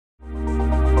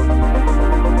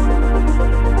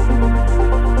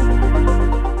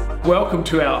welcome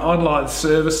to our online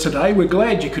service today. We're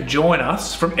glad you could join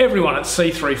us. From everyone at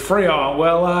C3 Fremantle and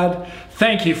Wellard,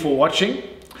 thank you for watching.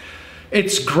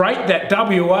 It's great that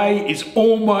WA is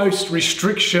almost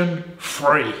restriction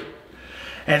free.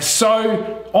 And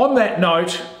so, on that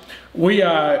note, we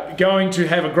are going to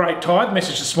have a great tithe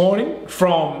message this morning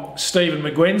from Steve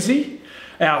Magwenzi,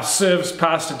 our service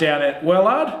pastor down at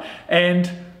Wellard, and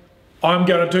I'm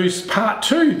going to do part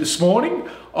 2 this morning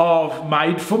of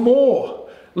Made for More.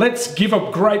 Let's give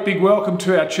a great big welcome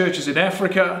to our churches in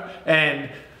Africa and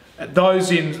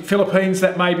those in Philippines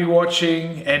that may be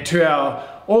watching, and to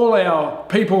all our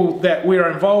people that we are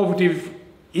involved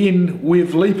in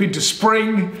with Leap Into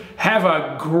Spring. Have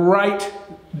a great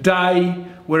day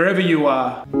wherever you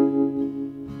are.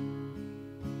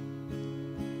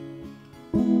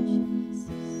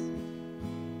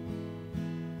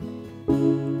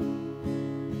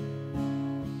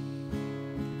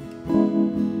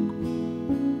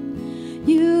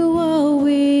 You are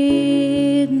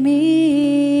with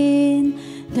me in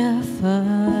the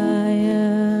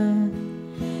fire.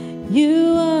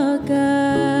 You are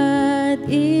God,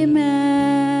 Emmanuel.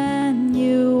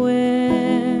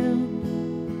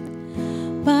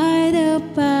 By the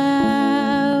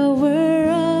power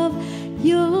of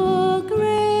your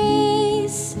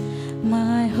grace,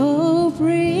 my hope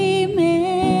remains.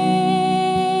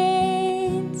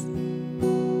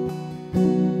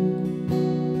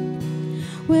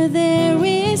 Where there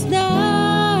is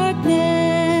darkness,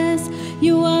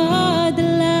 you are the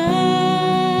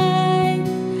light.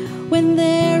 When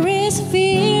there is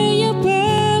fear, your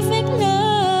perfect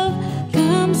love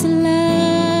comes alive.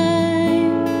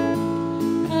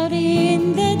 Out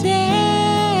in the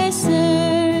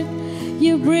desert,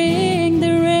 you bring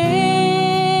the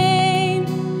rain.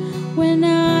 When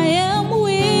I am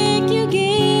weak, you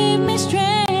give me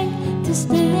strength to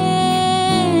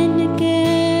stand again.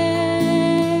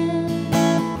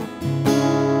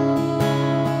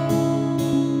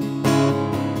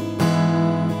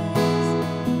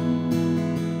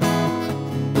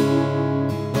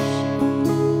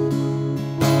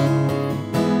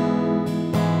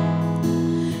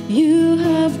 You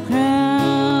have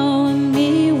crowned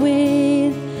me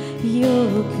with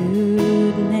your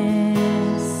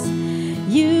goodness.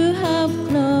 You have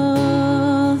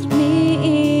clothed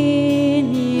me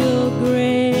in your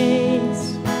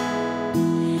grace.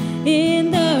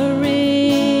 In the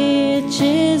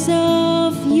riches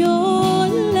of your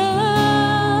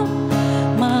love,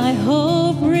 my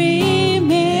hope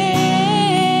remains.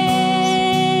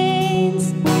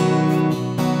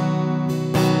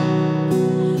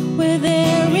 Where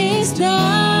there is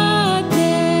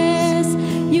darkness,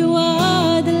 you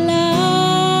are the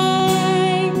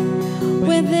light.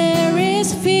 Where there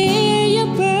is fear, your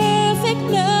perfect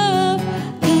love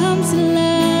comes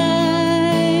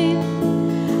alive.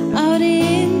 Out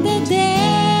in the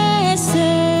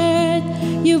desert,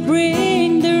 you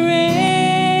bring the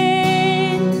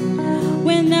rain.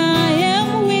 When I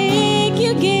am weak,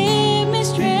 you give me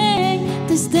strength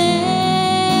to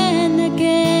stand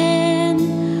again.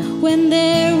 When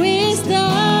there is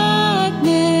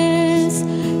darkness,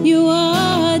 you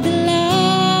are the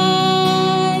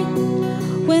light.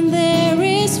 When there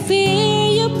is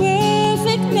fear, your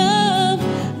perfect love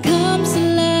comes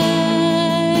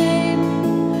alive.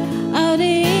 Out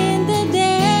in the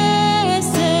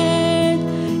desert,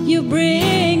 you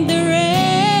bring the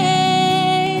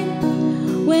rain.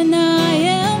 When I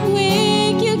am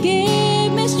weak, you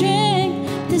give me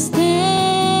strength to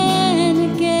stand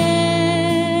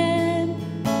again.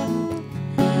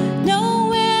 No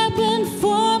weapon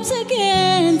forms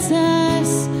against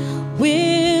us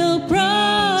will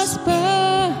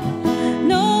prosper.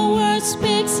 No word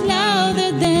speaks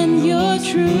louder than your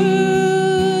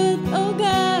truth, oh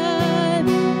God.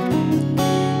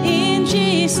 In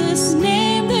Jesus'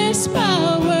 name there's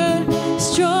power.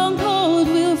 Stronghold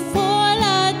will fall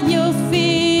at your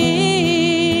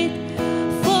feet.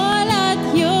 Fall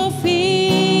at your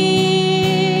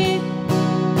feet.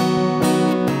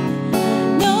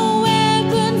 No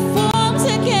weapon forms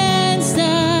against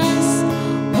us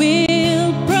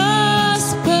will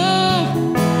prosper.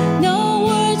 No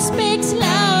word speaks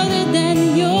louder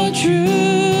than your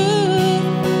truth.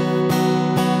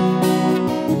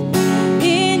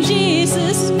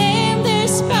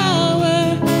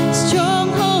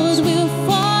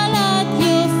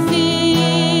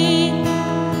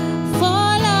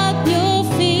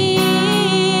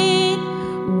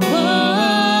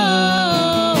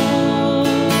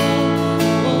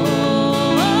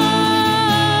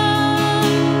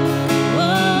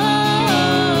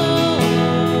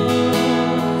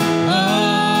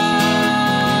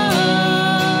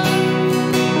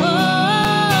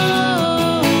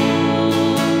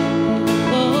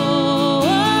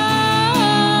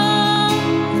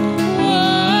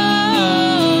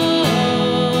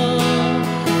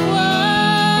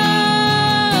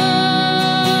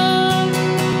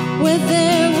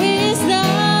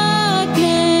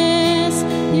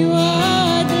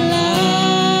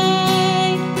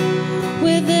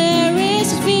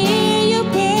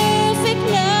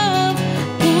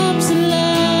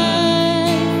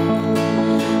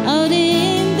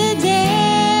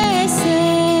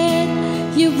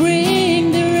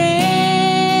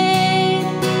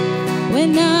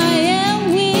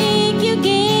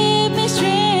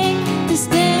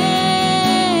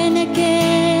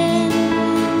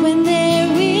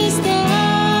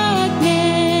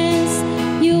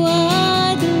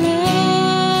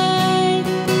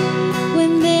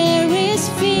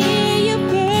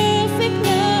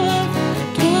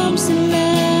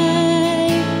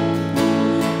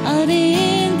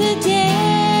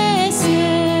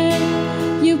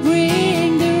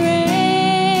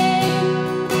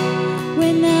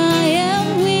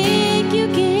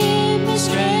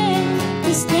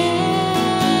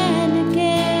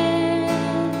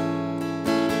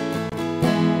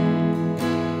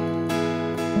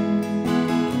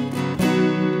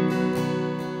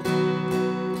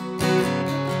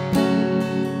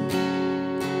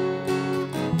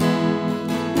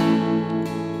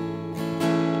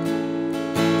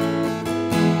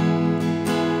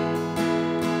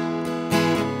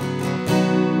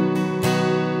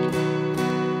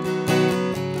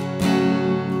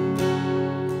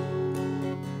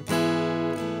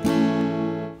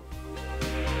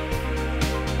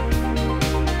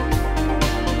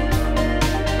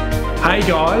 Hey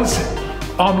guys,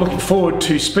 I'm looking forward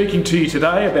to speaking to you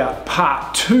today about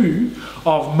part 2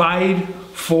 of Made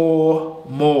for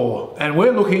More. And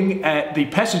we're looking at the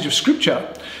passage of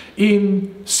scripture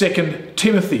in 2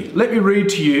 Timothy. Let me read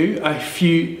to you a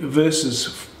few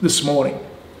verses this morning.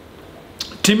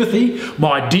 Timothy,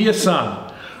 my dear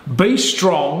son, be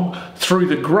strong through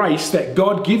the grace that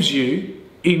God gives you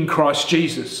in Christ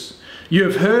Jesus. You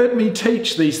have heard me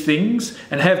teach these things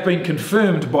and have been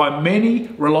confirmed by many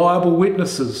reliable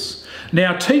witnesses.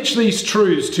 Now teach these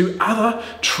truths to other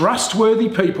trustworthy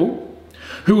people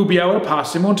who will be able to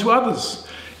pass them on to others.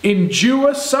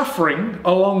 Endure suffering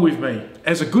along with me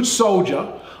as a good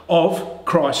soldier of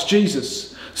Christ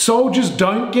Jesus. Soldiers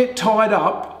don't get tied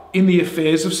up in the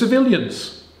affairs of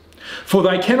civilians, for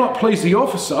they cannot please the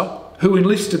officer who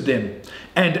enlisted them,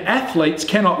 and athletes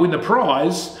cannot win the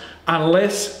prize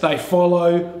unless they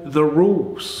follow the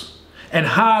rules. And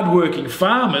hard-working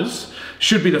farmers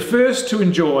should be the first to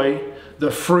enjoy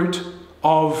the fruit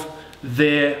of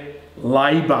their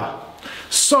labour.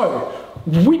 So,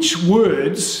 which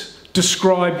words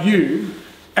describe you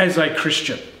as a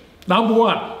Christian? Number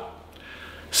 1,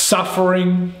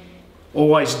 suffering,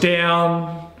 always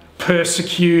down,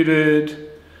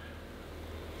 persecuted,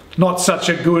 not such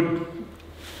a good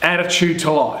attitude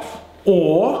to life.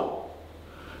 Or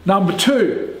number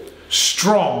 2,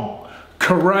 strong,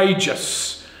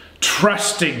 courageous,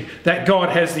 trusting that God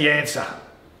has the answer.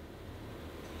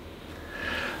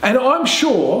 And I'm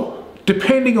sure,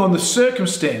 depending on the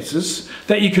circumstances,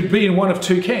 that you could be in one of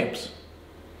 2 camps.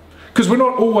 Because we're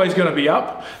not always going to be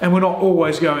up and we're not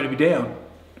always going to be down.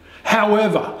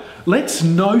 However, let's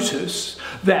notice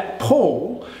that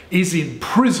Paul is in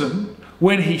prison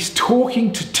when he's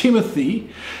talking to Timothy,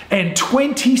 and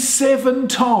 27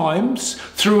 times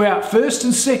throughout 1st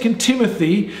and 2nd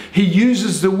Timothy he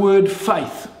uses the word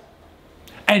faith,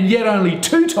 and yet only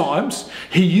 2 times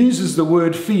he uses the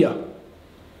word fear.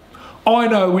 I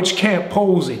know which camp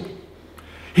Paul's in.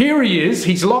 Here he is,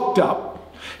 he's locked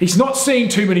up, he's not seeing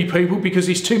too many people because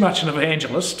he's too much an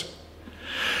evangelist,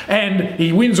 and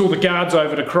he wins all the guards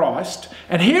over to Christ,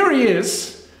 and here he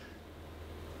is.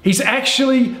 He's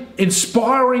actually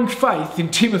inspiring faith in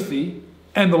Timothy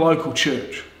and the local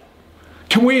church.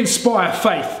 Can we inspire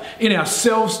faith in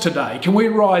ourselves today? Can we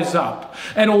rise up?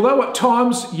 And although at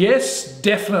times, yes,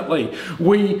 definitely,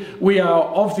 we are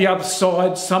of the other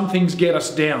side, some things get us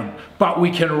down, but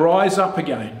we can rise up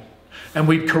again. And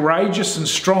we're courageous and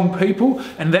strong people.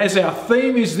 And as our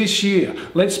theme is this year,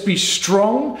 let's be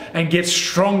strong and get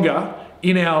stronger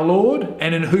in our Lord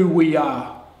and in who we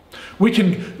are. We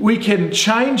can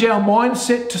change our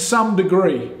mindset to some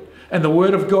degree, and the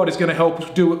Word of God is going to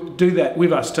help do that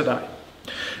with us today.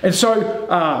 And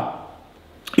so,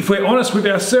 if we're honest with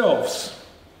ourselves,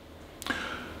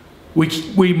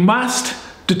 we must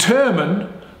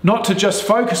determine not to just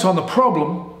focus on the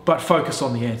problem, but focus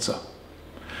on the answer.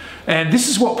 And this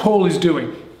is what Paul is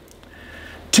doing.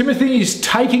 Timothy is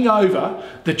taking over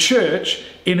the church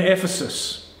in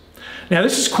Ephesus. Now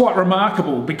this is quite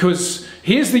remarkable because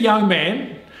here's the young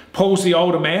man, Paul's the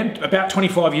older man, about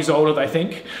 25 years older they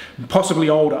think, possibly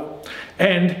older.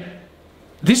 And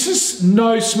this is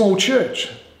no small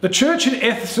church. The church in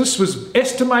Ephesus was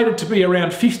estimated to be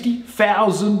around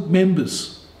 50,000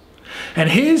 members. And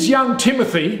here's young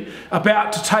Timothy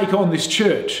about to take on this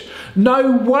church.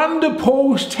 No wonder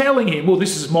Paul's telling him, well,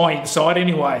 this is my insight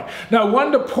anyway. No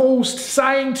wonder Paul's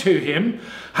saying to him,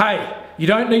 hey, you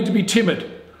don't need to be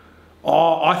timid.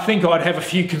 Oh, I think I'd have a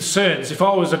few concerns if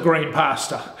I was a green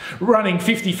pastor running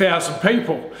 50,000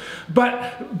 people. But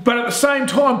at the same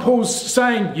time, Paul's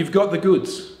saying, you've got the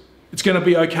goods. It's going to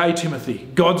be okay, Timothy.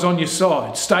 God's on your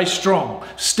side. Stay strong.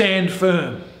 Stand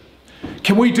firm.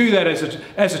 Can we do that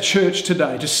as a church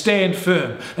today, to stand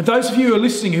firm? And those of you who are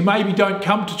listening who maybe don't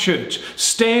come to church,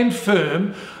 stand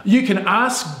firm. You can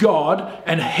ask God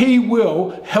and He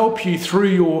will help you through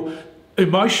your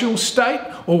emotional state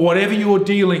or whatever you're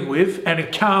dealing with, and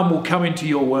a calm will come into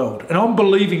your world. And I'm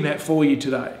believing that for you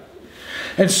today.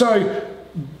 And so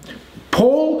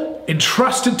Paul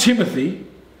entrusted Timothy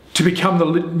to become the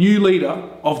new leader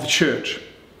of the church.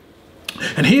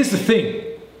 And here's the thing.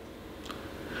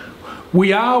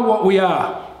 We are what we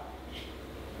are.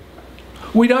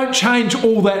 We don't change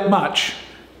all that much,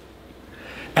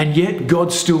 and yet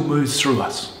God still moves through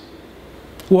us.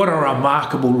 What a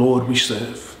remarkable Lord we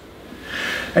serve.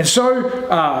 And so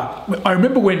I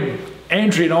remember when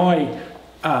Andrea and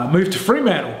I moved to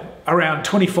Fremantle around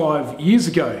 25 years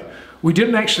ago, we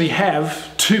didn't actually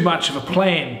have too much of a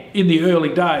plan in the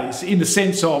early days, in the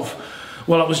sense of,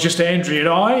 well, it was just Andrea and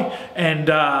I and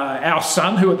our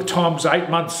son, who at the time was 8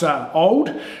 months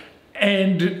old.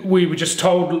 And we were just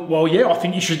told, well, yeah, I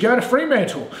think you should go to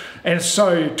Fremantle. And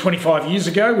so 25 years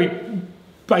ago, we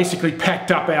basically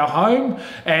packed up our home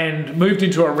and moved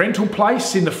into a rental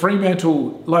place in the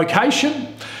Fremantle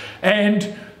location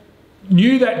and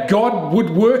knew that God would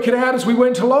work it out as we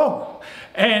went along.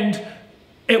 And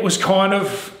it was kind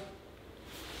of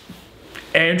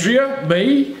Andrea,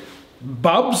 me,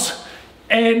 Bubs,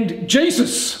 and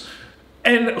Jesus.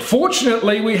 And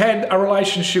fortunately, we had a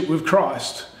relationship with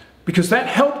Christ because that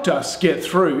helped us get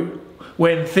through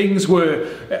when things were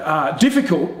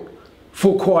difficult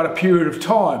for quite a period of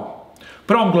time.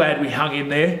 But I'm glad we hung in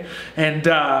there. And,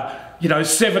 you know,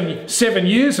 seven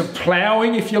years of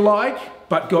ploughing, if you like,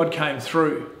 but God came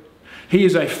through. He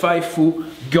is a faithful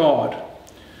God.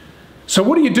 So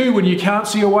what do you do when you can't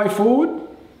see a way forward?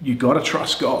 You've got to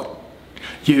trust God.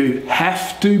 You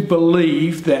have to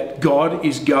believe that God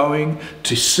is going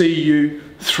to see you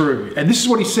through. And this is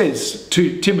what he says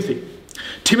to Timothy.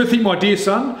 Timothy, my dear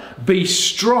son, be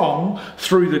strong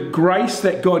through the grace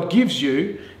that God gives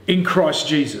you in Christ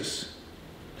Jesus.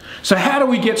 So how do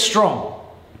we get strong?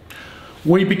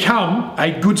 We become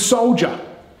a good soldier.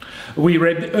 We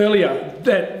read earlier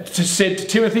that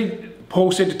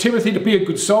Paul said to Timothy to be a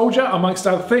good soldier, amongst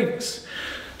other things.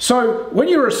 So when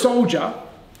you're a soldier,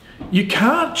 you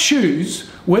can't choose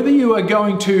whether you are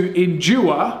going to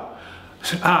endure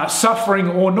suffering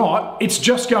or not. It's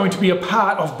just going to be a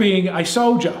part of being a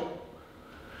soldier.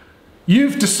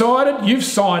 You've decided, you've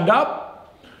signed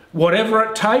up, whatever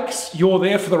it takes, you're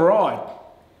there for the ride.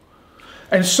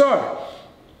 And so,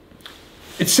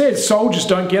 it says soldiers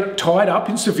don't get tied up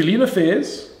in civilian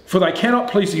affairs, for they cannot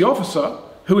please the officer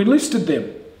who enlisted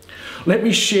them. Let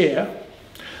me share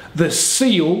the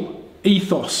SEAL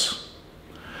ethos,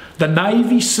 the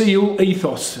Navy SEAL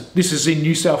ethos. This is in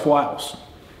New South Wales.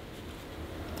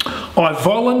 I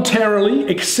voluntarily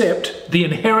accept the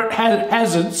inherent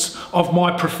hazards of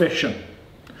my profession,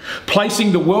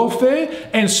 placing the welfare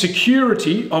and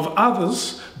security of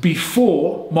others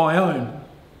before my own.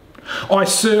 I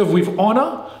serve with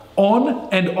honour on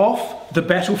and off the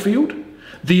battlefield.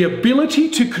 The ability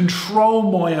to control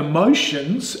my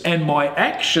emotions and my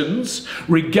actions,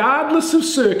 regardless of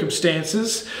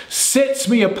circumstances, sets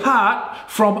me apart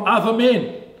from other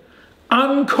men.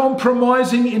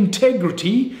 Uncompromising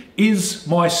integrity is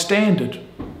my standard.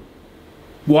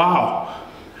 Wow.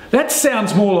 That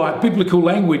sounds more like biblical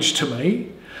language to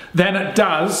me than it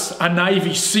does a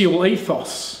Navy SEAL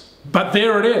ethos. But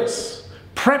there it is.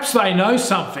 Perhaps they know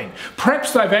something.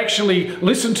 Perhaps they've actually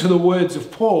listened to the words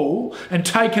of Paul and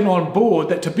taken on board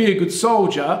that to be a good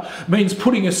soldier means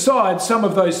putting aside some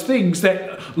of those things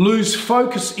that lose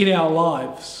focus in our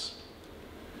lives.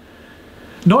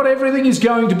 Not everything is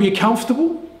going to be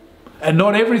comfortable, and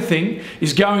not everything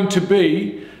is going to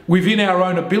be within our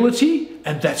own ability,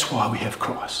 and that's why we have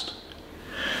Christ.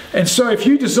 And so if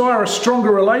you desire a stronger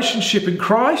relationship in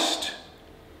Christ,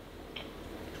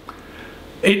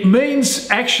 it means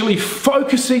actually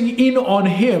focusing in on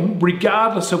him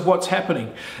regardless of what's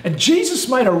happening. And Jesus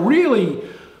made a really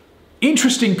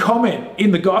interesting comment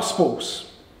in the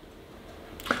Gospels.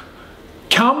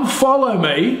 Come follow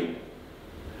me,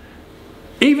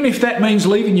 even if that means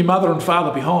leaving your mother and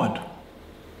father behind.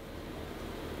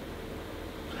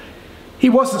 He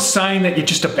wasn't saying that you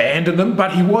just abandon them,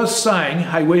 but he was saying,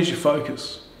 hey, where's your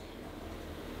focus?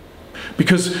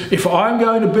 Because if I'm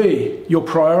going to be your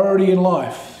priority in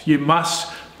life, you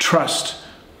must trust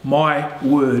my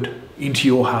word into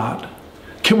your heart.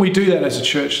 Can we do that as a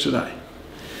church today?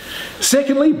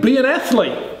 Secondly, be an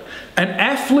athlete. An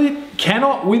athlete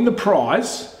cannot win the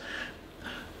prize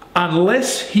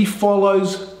unless he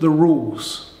follows the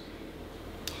rules.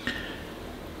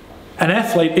 An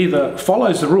athlete either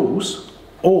follows the rules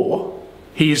or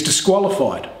he is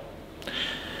disqualified.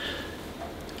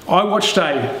 I watched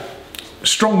a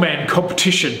strongman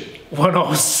competition when I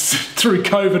was through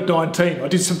COVID-19. I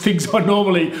did some things I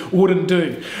normally wouldn't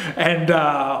do. And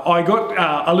I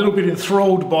got a little bit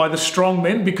enthralled by the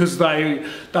strongmen because they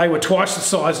were twice the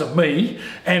size of me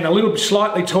and a little bit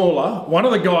slightly taller. One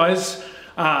of the guys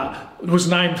was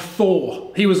named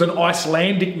Thor. He was an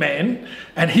Icelandic man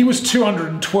and he was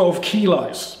 212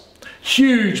 kilos.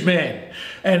 Huge man.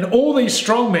 And all these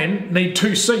strongmen need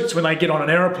 2 seats when they get on an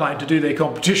aeroplane to do their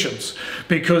competitions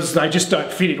because they just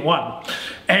don't fit in one.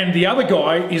 And the other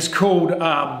guy is called,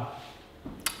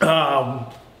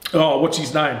 what's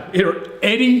his name?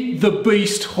 Eddie the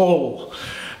Beast Hall.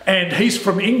 And he's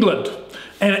from England.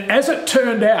 And as it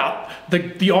turned out,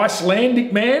 the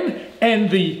Icelandic man and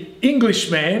the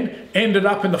English man ended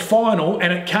up in the final,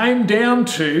 and it came down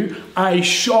to a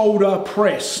shoulder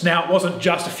press. Now, it wasn't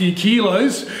just a few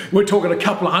kilos. We're talking a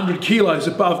couple of 100 kilos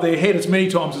above their head as many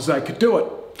times as they could do it.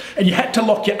 And you had to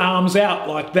lock your arms out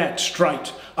like that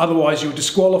straight, otherwise you were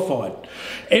disqualified.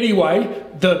 Anyway,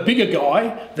 the bigger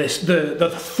guy, the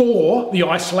Thor, the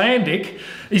Icelandic,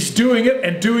 is doing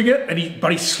it,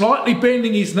 but he's slightly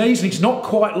bending his knees and he's not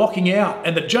quite locking out.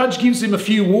 And the judge gives him a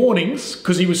few warnings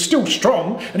because he was still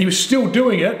strong and he was still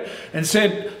doing it, and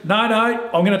said, no,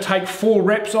 I'm going to take 4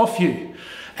 reps off you.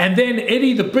 And then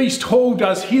Eddie the Beast Hall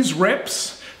does his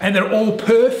reps and they're all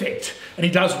perfect. And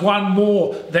he does 1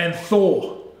 more than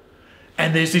Thor.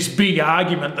 And there's this big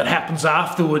argument that happens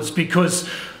afterwards because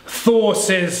Thor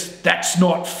says, that's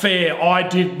not fair, I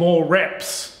did more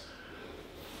reps.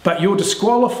 But you're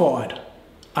disqualified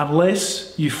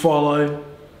unless you follow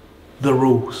the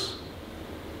rules.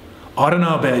 I don't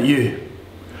know about you,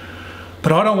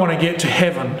 but I don't want to get to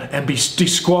heaven and be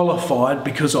disqualified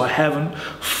because I haven't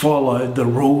followed the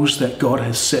rules that God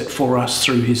has set for us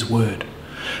through His Word.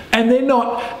 And they're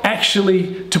not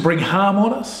actually to bring harm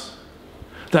on us.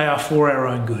 They are for our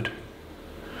own good.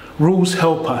 Rules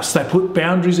help us. They put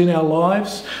boundaries in our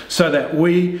lives so that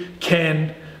we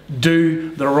can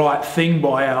do the right thing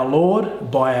by our Lord,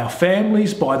 by our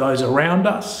families, by those around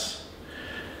us.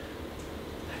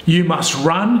 You must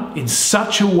run in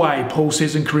such a way, Paul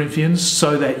says in Corinthians,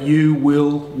 so that you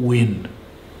will win.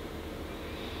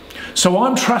 So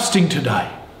I'm trusting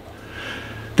today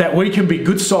that we can be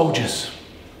good soldiers,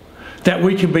 that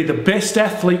we can be the best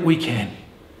athlete we can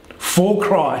for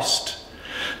Christ,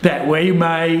 that we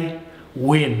may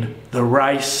win the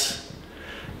race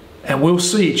and we'll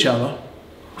see each other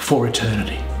for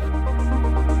eternity.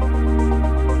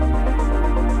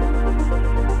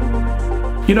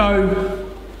 You know,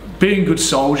 being a good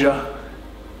soldier,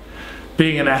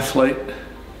 being an athlete,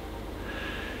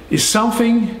 is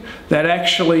something that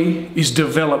actually is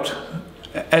developed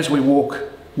as we walk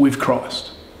with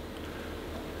Christ.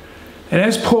 And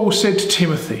as Paul said to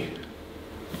Timothy,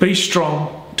 be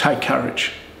strong, take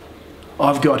courage.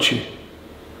 I've got you.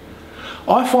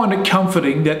 I find it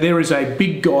comforting that there is a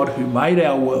big God who made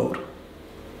our world,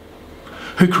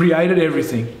 who created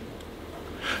everything,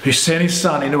 who sent His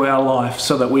Son into our life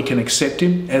so that we can accept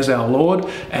Him as our Lord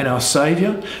and our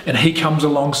Saviour, and He comes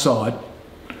alongside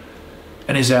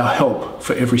and is our help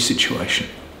for every situation.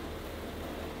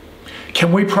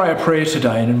 Can we pray a prayer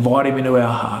today and invite Him into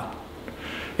our heart?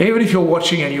 Even if you're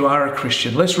watching and you are a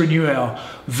Christian, let's renew our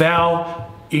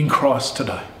vow in Christ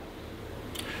today.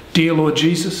 Dear Lord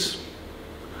Jesus,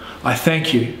 I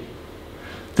thank you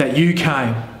that you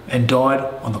came and died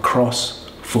on the cross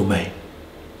for me.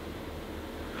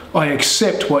 I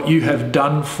accept what you have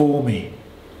done for me.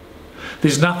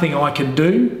 There's nothing I can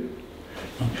do.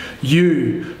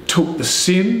 You took the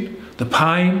sin, the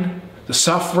pain, the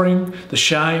suffering, the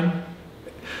shame.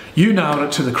 You nailed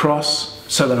it to the cross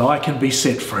so that I can be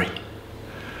set free.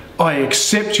 I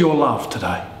accept your love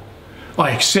today.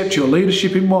 I accept your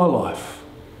leadership in my life.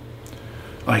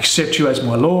 I accept you as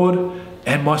my Lord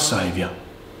and my Saviour.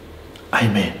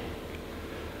 Amen.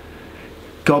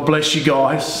 God bless you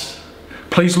guys.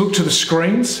 Please look to the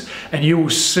screens and you will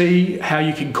see how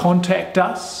you can contact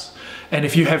us. And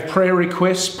if you have prayer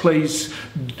requests, please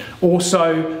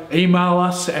also email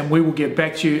us and we will get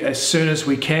back to you as soon as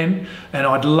we can. And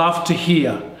I'd love to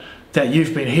hear that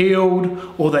you've been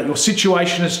healed or that your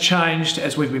situation has changed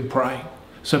as we've been praying.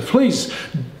 So please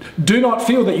do not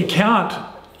feel that you can't.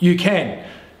 You can.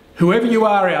 Whoever you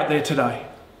are out there today,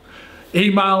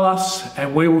 email us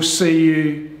and we will see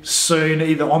you soon,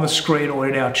 either on the screen or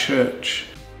in our church.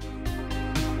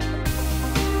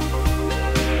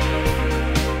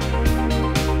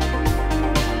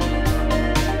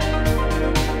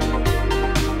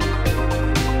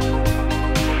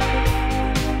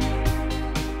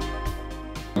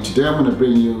 Today I'm going to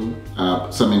bring you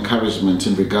some encouragement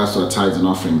in regards to our tithes and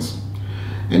offerings.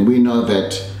 And we know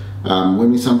that when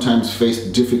we sometimes face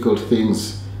difficult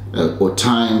things or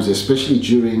times, especially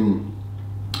during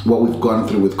what we've gone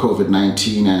through with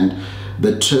COVID-19 and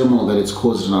the turmoil that it's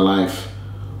caused in our life,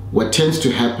 what tends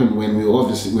to happen when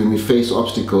we face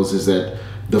obstacles is that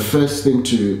the first thing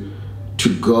to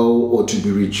go or to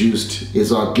be reduced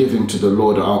is our giving to the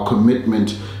Lord, our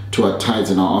commitment to our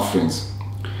tithes and our offerings.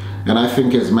 And I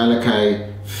think as Malachi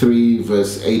 3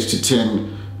 verse 8 to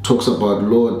 10 talks about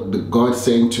God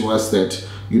saying to us that,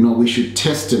 we should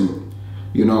test Him,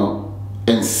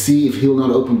 and see if He'll not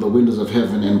open the windows of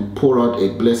heaven and pour out a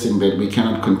blessing that we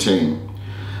cannot contain.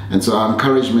 And so our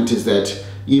encouragement is that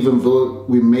even though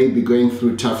we may be going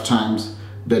through tough times,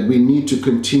 that we need to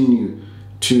continue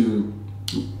to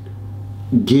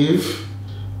give.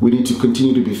 We need to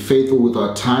continue to be faithful with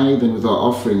our tithe and with our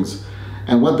offerings.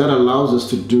 And what that allows us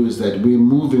to do is that we're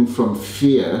moving from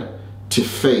fear to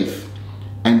faith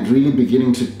and really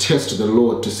beginning to test the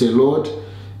Lord, to say, Lord,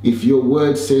 if your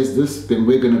word says this, then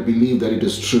we're going to believe that it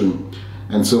is true.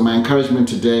 And so my encouragement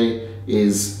today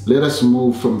is, let us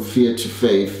move from fear to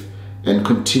faith and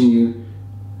continue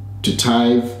to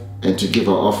tithe and to give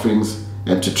our offerings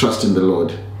and to trust in the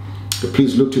Lord. So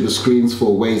please look to the screens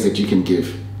for ways that you can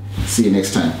give. See you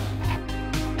next time.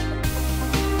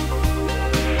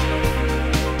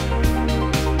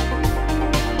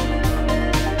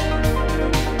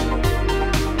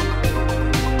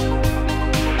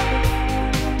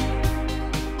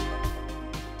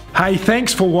 Hey,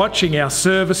 thanks for watching our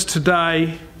service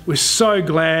today. We're so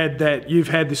glad that you've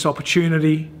had this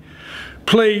opportunity.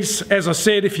 Please, as I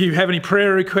said, if you have any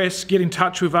prayer requests, get in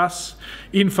touch with us,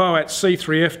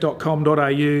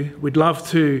 info@c3f.com.au. We'd love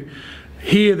to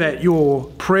hear that your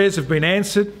prayers have been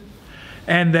answered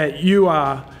and that you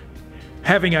are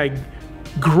having a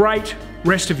great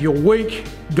rest of your week.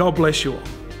 God bless you all.